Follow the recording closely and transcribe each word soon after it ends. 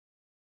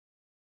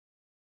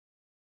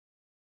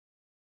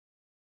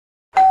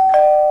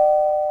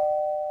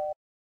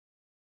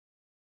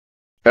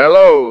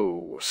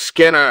Hello,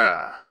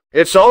 Skinner.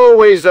 It's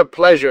always a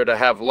pleasure to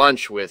have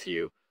lunch with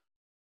you.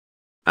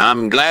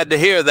 I'm glad to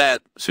hear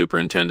that,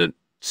 Superintendent.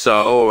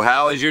 So,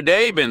 how has your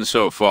day been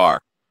so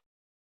far?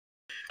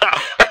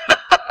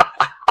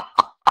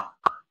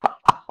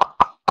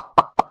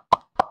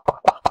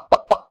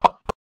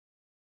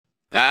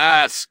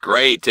 That's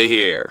great to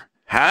hear.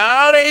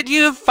 How did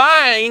you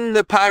find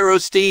the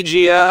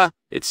pyrostegia?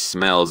 It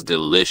smells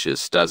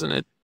delicious, doesn't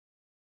it?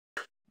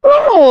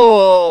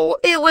 Oh,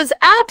 it was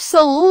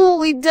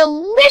absolutely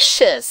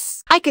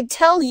delicious. I could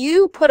tell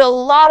you put a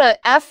lot of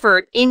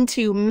effort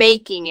into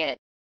making it.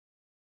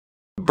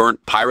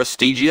 Burnt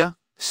pyrostegia?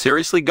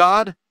 Seriously,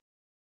 God?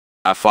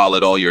 I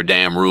followed all your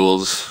damn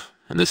rules,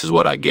 and this is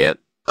what I get.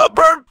 A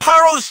burnt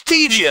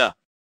pyrostegia!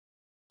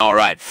 All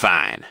right,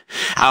 fine.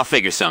 I'll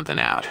figure something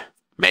out.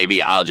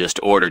 Maybe I'll just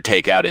order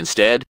takeout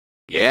instead?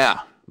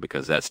 Yeah,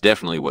 because that's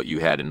definitely what you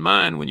had in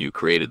mind when you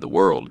created the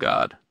world,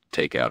 God.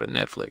 Takeout and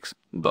Netflix.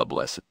 God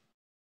bless it.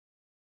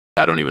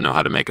 I don't even know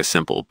how to make a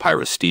simple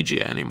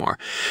pyrostegia anymore.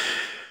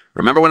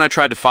 Remember when I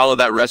tried to follow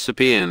that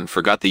recipe and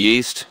forgot the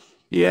yeast?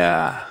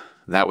 Yeah,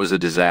 that was a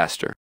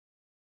disaster.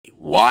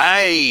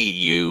 Why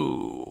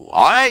you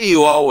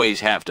always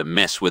have to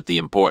mess with the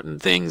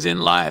important things in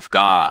life,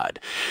 God?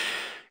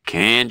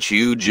 Can't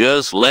you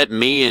just let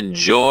me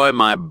enjoy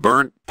my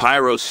burnt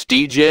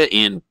pyrostegia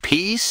in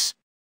peace?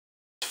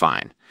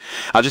 Fine.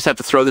 I'll just have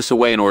to throw this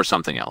away and order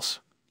something else.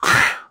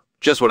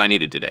 Just what I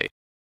needed today.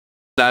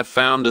 I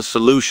found a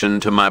solution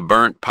to my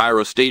burnt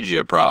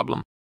pyrostegia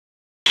problem.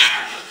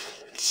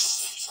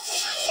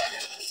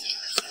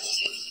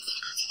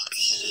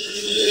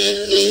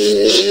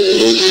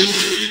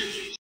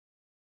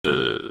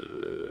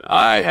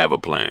 I have a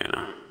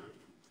plan.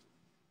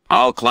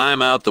 I'll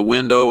climb out the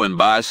window and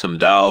buy some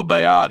dal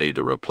bayati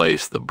to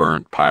replace the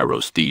burnt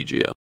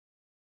pyrostegia.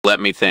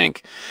 Let me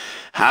think.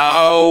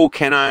 How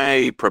can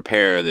I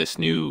prepare this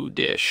new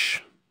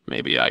dish?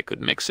 Maybe I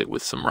could mix it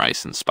with some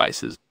rice and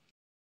spices.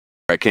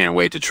 I can't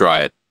wait to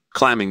try it.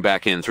 Climbing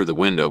back in through the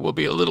window will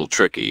be a little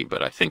tricky,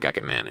 but I think I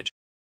can manage.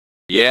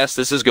 Yes,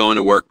 this is going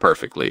to work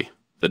perfectly.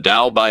 The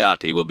dal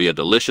bayati will be a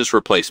delicious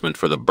replacement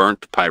for the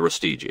burnt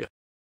pyrostegia.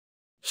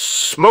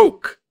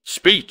 Smoke.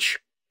 Speech.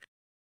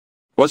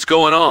 What's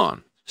going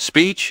on?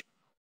 Speech?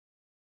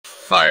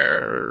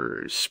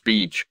 Fire.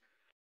 Speech.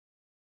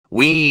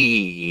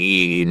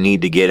 We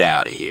need to get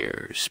out of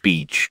here.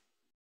 Speech.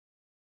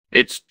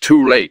 It's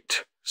too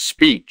late.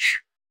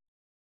 Speech.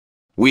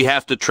 We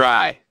have to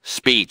try.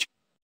 Speech.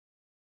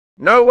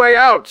 No way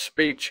out.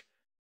 Speech.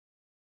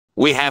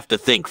 We have to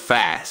think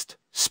fast.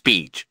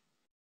 Speech.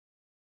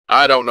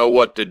 I don't know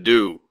what to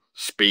do.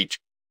 Speech.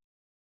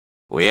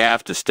 We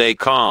have to stay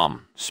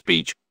calm.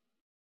 Speech.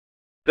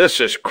 This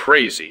is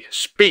crazy.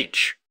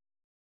 Speech.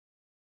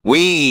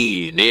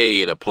 We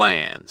need a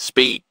plan.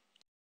 Speech.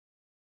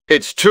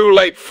 It's too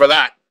late for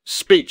that.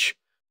 Speech.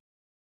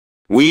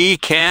 We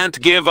can't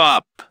give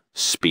up.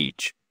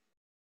 Speech.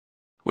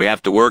 We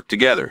have to work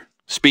together.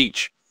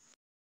 Speech.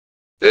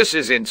 This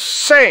is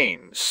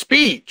insane.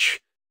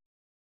 Speech.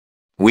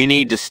 We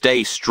need to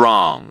stay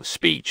strong.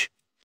 Speech.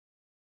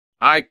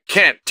 I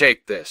can't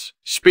take this.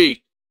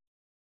 Speech.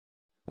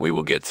 We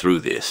will get through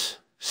this.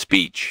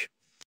 Speech.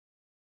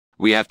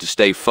 We have to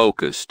stay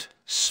focused.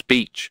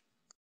 Speech.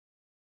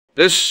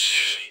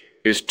 This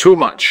is too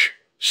much.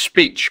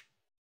 Speech.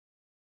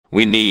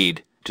 We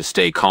need to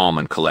stay calm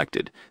and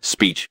collected.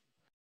 Speech.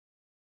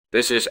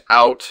 This is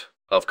out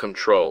of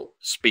control.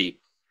 Speech.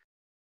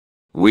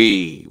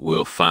 We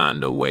will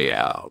find a way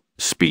out.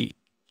 Speech.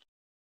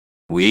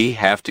 We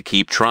have to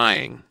keep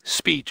trying.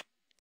 Speech.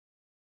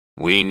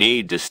 We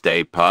need to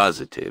stay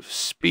positive.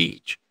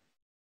 Speech.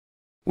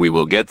 We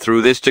will get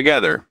through this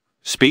together.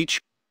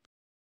 Speech.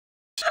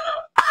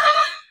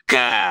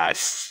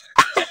 Gosh.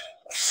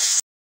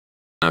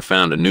 I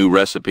found a new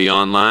recipe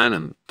online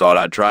and thought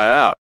I'd try it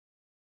out.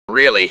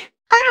 Really?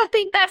 I don't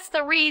think that's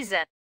the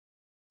reason.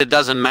 It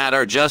doesn't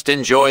matter, just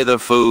enjoy the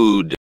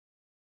food.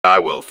 I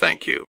will,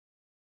 thank you.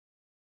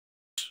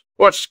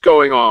 What's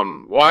going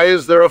on? Why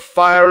is there a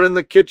fire in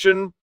the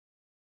kitchen?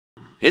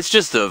 It's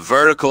just the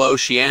vertical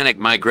oceanic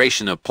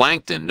migration of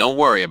plankton. Don't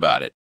worry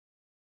about it.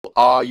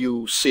 Are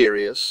you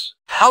serious?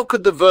 How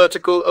could the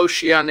vertical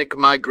oceanic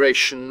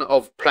migration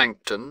of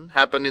plankton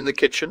happen in the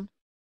kitchen?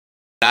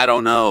 I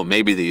don't know.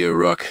 Maybe the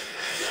Uruk.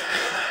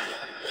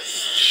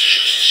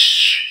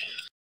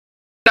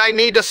 I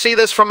need to see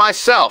this for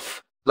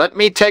myself. Let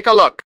me take a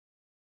look.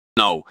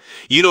 No,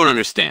 you don't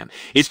understand.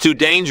 It's too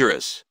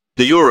dangerous.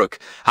 The Uruk.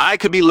 I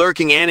could be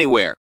lurking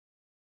anywhere.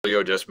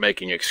 You're just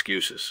making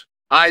excuses.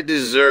 I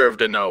deserve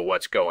to know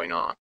what's going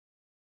on.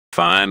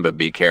 Fine, but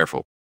be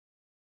careful.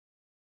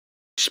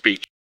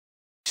 Speech.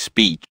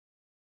 Speech.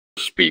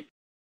 Speech.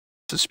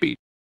 It's a speech.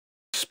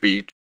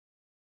 Speech.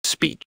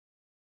 Speech.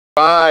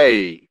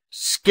 Bye.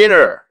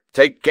 Skinner.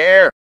 Take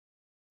care.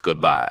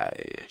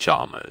 Goodbye,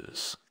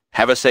 Chalmers.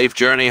 Have a safe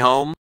journey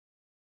home.